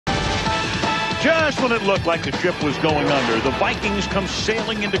Just when it looked like the ship was going under, the Vikings come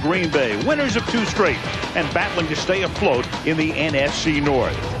sailing into Green Bay, winners of 2 straight, and battling to stay afloat in the NFC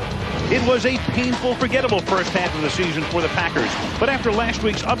North. It was a painful, forgettable first half of the season for the Packers, but after last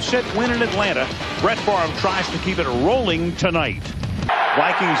week's upset win in Atlanta, Brett Favre tries to keep it rolling tonight.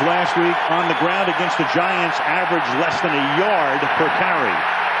 Vikings last week on the ground against the Giants averaged less than a yard per carry.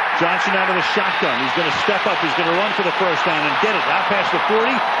 Johnson out of the shotgun. He's going to step up. He's going to run for the first down and get it out past the 40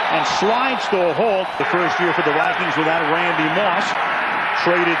 and slides to a halt. The first year for the Vikings without Randy Moss.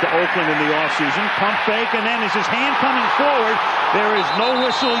 Traded to Oakland in the offseason. Pump fake, and then is his hand coming forward. There is no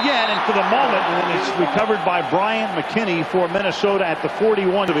whistle yet, and for the moment, it's recovered by Bryant McKinnie for Minnesota at the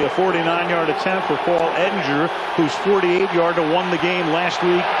 41 to be a 49-yard attempt for Paul Edinger, whose 48-yarder won the game last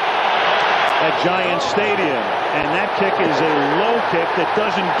week at Giants Stadium. And that kick is a low kick that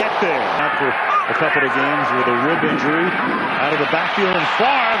doesn't get there. After a couple of games with a rib injury out of the backfield, and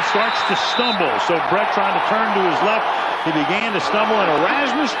Favre starts to stumble. So Brett trying to turn to his left. He began to stumble, and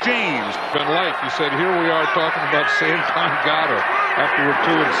Erasmus James. Been like you said, here we are talking about Sam Cowart after we're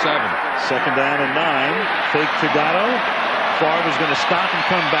 2-7. Second down and 9. Fake to Gatto. Favre is going to stop and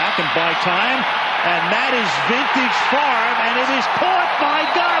come back and buy time. And that is vintage Favre, and it is caught by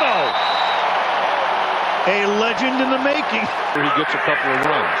Gatto. A legend in the making. He gets a couple of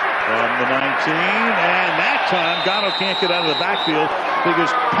runs. From the 19, and that time Gatto can't get out of the backfield because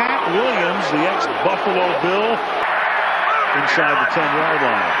Pat Williams, the ex-Buffalo Bill, inside the 10-yard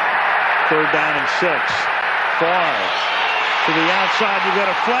line. Third down and 6. Favre to the outside. You've got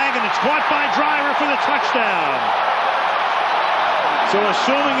a flag, and it's caught by Driver for the touchdown. So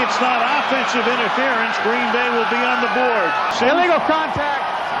assuming it's not offensive interference, Green Bay will be on the board. Illegal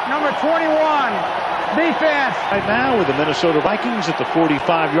contact, number 21. Defense. Right now with the Minnesota Vikings at the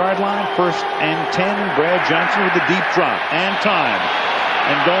 45-yard line. 1st and 10. Brad Johnson with the deep drop. And time.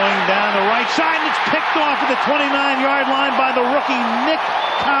 And going down the right side. And it's picked off at the 29-yard line by the rookie Nick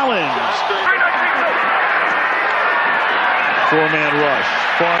Collins. 4-man rush.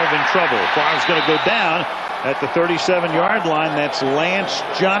 Favre in trouble. Favre's going to go down at the 37-yard line. That's Lance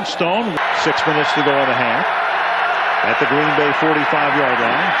Johnstone. 6 minutes to go in the half. At the Green Bay 45-yard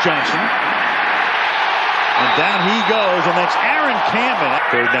line. Johnson. And down he goes, and that's Aaron Campbell.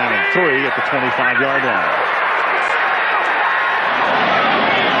 3rd down and 3 at the 25-yard line.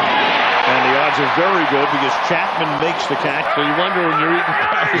 And the odds are very good because Chapman makes the catch. So you wonder when you're eating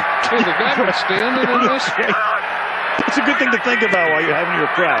fries, is the guy standing in this? It's a good thing to think about while you're having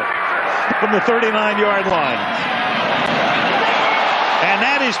your fry. From the 39-yard line. And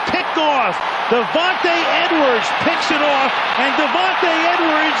that is picked off. Davante Edwards picks it off, and Davante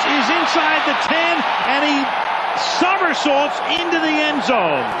Edwards is inside the 10, and he somersaults into the end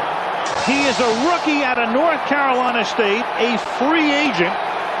zone. He is a rookie out of North Carolina State, a free agent.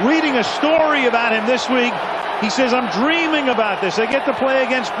 Reading a story about him this week, he says, I'm dreaming about this. I get to play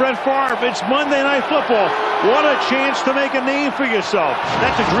against Brett Favre. It's Monday Night Football. What a chance to make a name for yourself.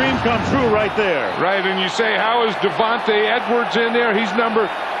 That's a dream come true right there. Right, and you say, how is Davante Edwards in there? He's number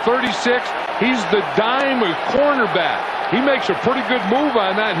 36. He's the dime cornerback. He makes a pretty good move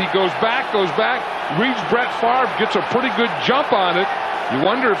on that. He goes back, reads Brett Favre, gets a pretty good jump on it. You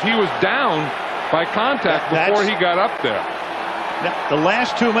wonder if he was down by contact before he got up there. Now, the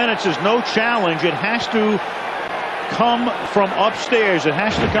last 2 minutes is no challenge. It has to come from upstairs. It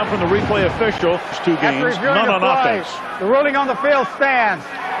has to come from the replay official. It's 2 games, none on offense. The ruling on the field stands.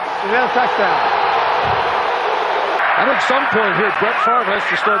 Is that a touchdown? I think at some point here, Brett Favre has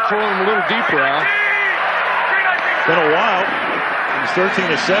to start throwing him a little deeper, Al. It's been a while. He's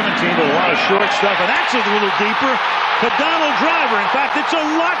 13 to 17, but a lot of short stuff, and that's a little deeper to Donald Driver. In fact, it's a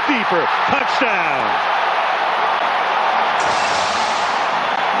lot deeper. Touchdown.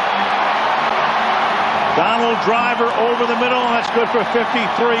 Donald Driver over the middle, and that's good for 53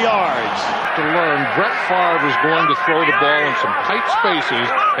 yards. To learn, Brett Favre is going to throw the ball in some tight spaces,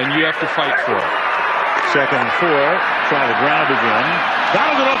 and you have to fight for it. 2nd and 4, try the ground again.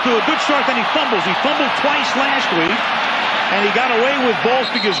 Donald got off to a good start, then he fumbles. He fumbled twice last week, and he got away with both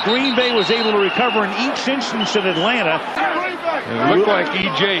because Green Bay was able to recover in each instance in Atlanta. It looked like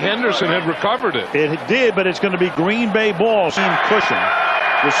E.J. Henderson had recovered it. It did, but it's going to be Green Bay ball. Team cushion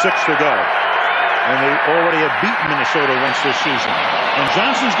with 6 to go. And they already have beaten Minnesota once this season. And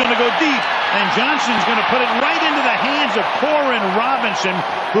Johnson's going to go deep, and Johnson's going to put it right into the hands of Corin Robinson,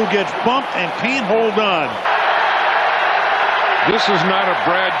 who gets bumped and can't hold on. This is not a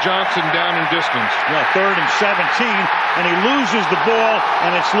Brad Johnson down in distance. No, 3rd and 17, and he loses the ball,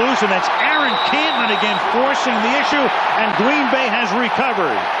 and it's loose, and that's Aaron Cantman again forcing the issue, and Green Bay has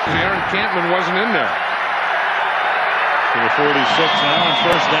recovered. And Aaron Cantman wasn't in there. To the 46 now on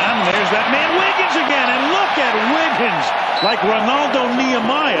first down, and there's that man Wiggins again, and look at Wiggins, like Ronaldo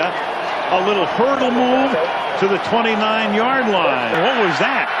Nehemiah, a little hurdle move to the 29-yard line. What was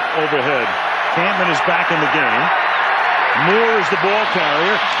that overhead? Campman is back in the game. Moore is the ball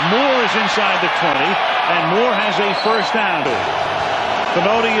carrier. Moore is inside the 20, and Moore has a first down.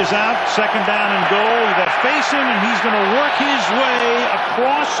 Fonoti is out, second down and goal. You got to face him, and he's going to work his way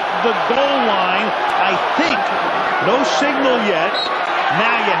across the goal line. I think no signal yet.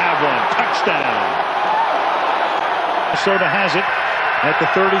 Now you have one. Touchdown. Minnesota has it at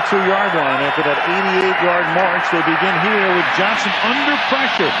the 32-yard line. After that 88-yard march, they begin here with Johnson under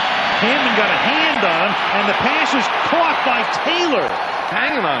pressure. Hammond got a hand on him, and the pass is caught by Taylor.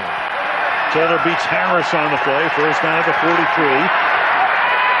 Hanging on him. Taylor beats Harris on the play. First down at the 43.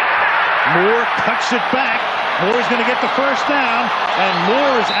 Moore cuts it back. Moore's going to get the first down, and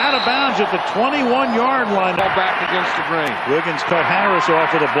Moore is out of bounds at the 21-yard line. Ball back against the grain. Wiggins cut Harris off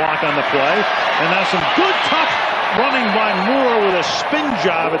with a block on the play, and now some good tough running by Moore with a spin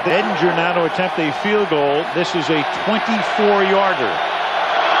job at the Edinger now to attempt a field goal. This is a 24-yarder.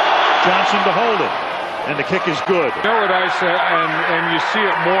 Johnson to hold it, and the kick is good. You know what I said, and you see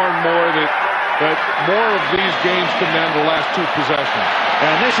it more and more that more of these games come down to the last two possessions.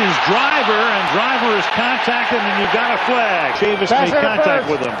 And this is Driver, and Driver is contacted, and you've got a flag. Chavous made contact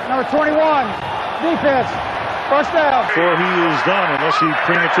with him. Number 21, defense, first down. Before he is done, unless he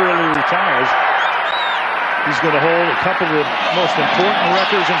prematurely retires, he's going to hold a couple of the most important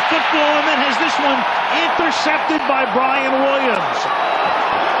records in football, and then has this one intercepted by Brian Williams.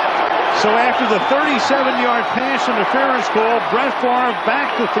 So after the 37-yard pass interference call, Brett Favre back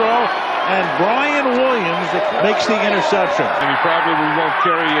to throw, and Brian Williams makes the interception. And he probably won't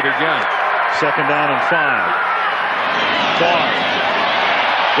carry it again. Second down and 5. Favre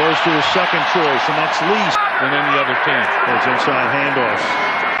goes to his second choice, and that's least than any other team. There's inside handoffs.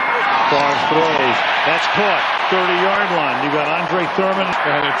 Favre throws. That's caught. 30-yard line. You got Andre Thurman.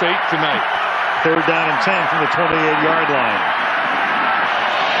 And it's 8 tonight. Third down and 10 from the 28-yard line.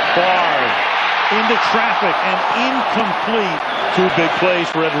 Favre into traffic and incomplete. Two big plays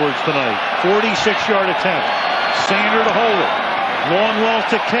for Edwards tonight. 46-yard attempt. Sander to hold it. Longwell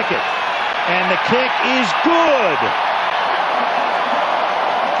to kick it. And the kick is good.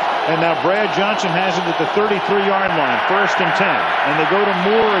 And now Brad Johnson has it at the 33-yard line. First and 10. And they go to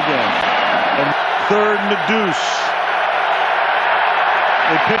Moore again. And third and the deuce.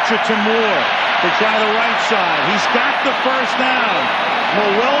 They pitch it to Moore. They try the right side. He's got the first down.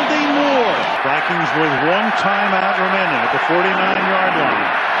 Mewelde Moore. Vikings with one timeout remaining at the 49-yard line.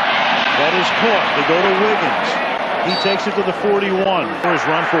 That is caught. They go to Wiggins. He takes it to the 41. Moore's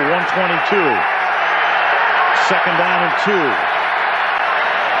run for 122. Second down and 2.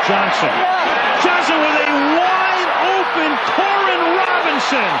 Johnson. Johnson with a wide open Corin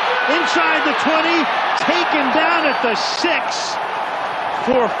Robinson inside the 20. Taken down at the 6.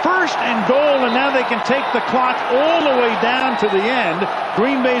 For first and goal, and now they can take the clock all the way down to the end.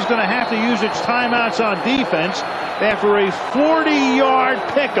 Green Bay's going to have to use its timeouts on defense after a 40-yard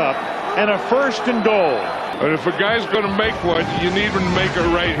pickup and a first and goal. But if a guy's going to make one, you need him to make it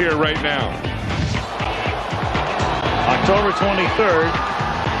right here, right now. October 23rd,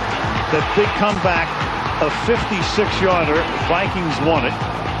 the big comeback, a 56-yarder. Vikings won it.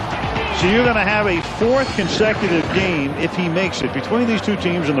 So you're going to have a fourth consecutive game, if he makes it, between these two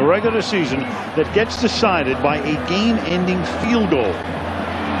teams in the regular season that gets decided by a game-ending field goal.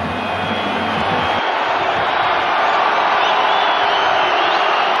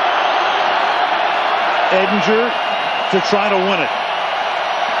 Edinger to try to win it.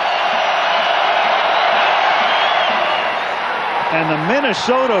 And the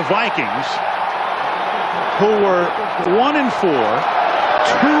Minnesota Vikings, who were 1-4,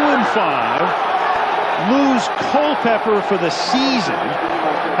 2-5, lose Culpepper for the season,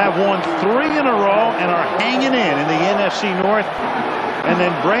 have won 3 in a row and are hanging in the NFC North. And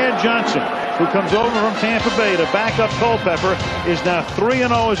then Brad Johnson, who comes over from Tampa Bay to back up Culpepper, is now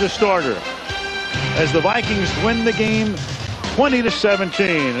 3-0 as a starter, as the Vikings win the game 20-17.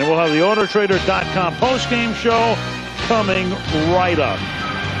 And we'll have the AutoTrader.com postgame show coming right up.